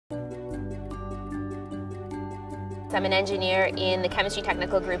I'm an engineer in the chemistry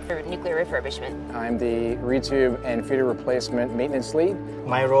technical group for nuclear refurbishment. I'm the retube and feeder replacement maintenance lead.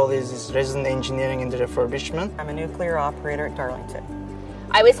 My role is resident engineering in the refurbishment. I'm a nuclear operator at Darlington.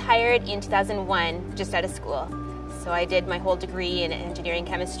 I was hired in 2001, just out of school. So I did my whole degree in engineering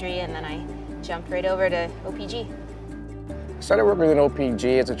chemistry, and then I jumped right over to OPG. I started working with an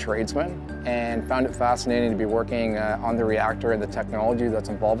OPG as a tradesman and found it fascinating to be working on the reactor and the technology that's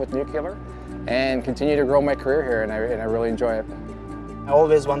involved with nuclear, and continue to grow my career here, and I really enjoy it. I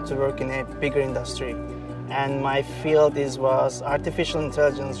always want to work in a bigger industry, and my field was artificial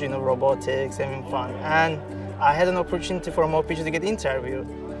intelligence, robotics, having fun. And I had an opportunity from OPG to get interviewed,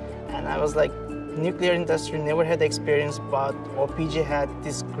 and I was like, nuclear industry never had experience, but OPG had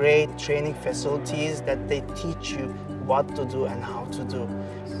these great training facilities that they teach you what to do and how to do.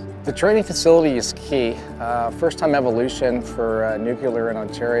 The training facility is key. First-time evolution for nuclear in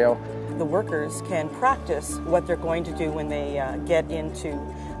Ontario. The workers can practice what they're going to do when they get into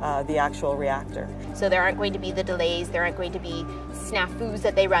the actual reactor. So there aren't going to be the delays, there aren't going to be snafus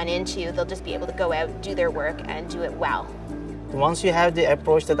that they run into. They'll just be able to go out, do their work, and do it well. Once you have the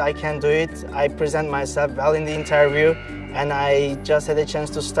approach that I can do it, I present myself well in the interview, and I just had a chance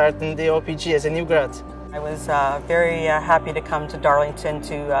to start in the OPG as a new grad. I was very happy to come to Darlington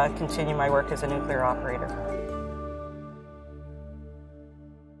to continue my work as a nuclear operator.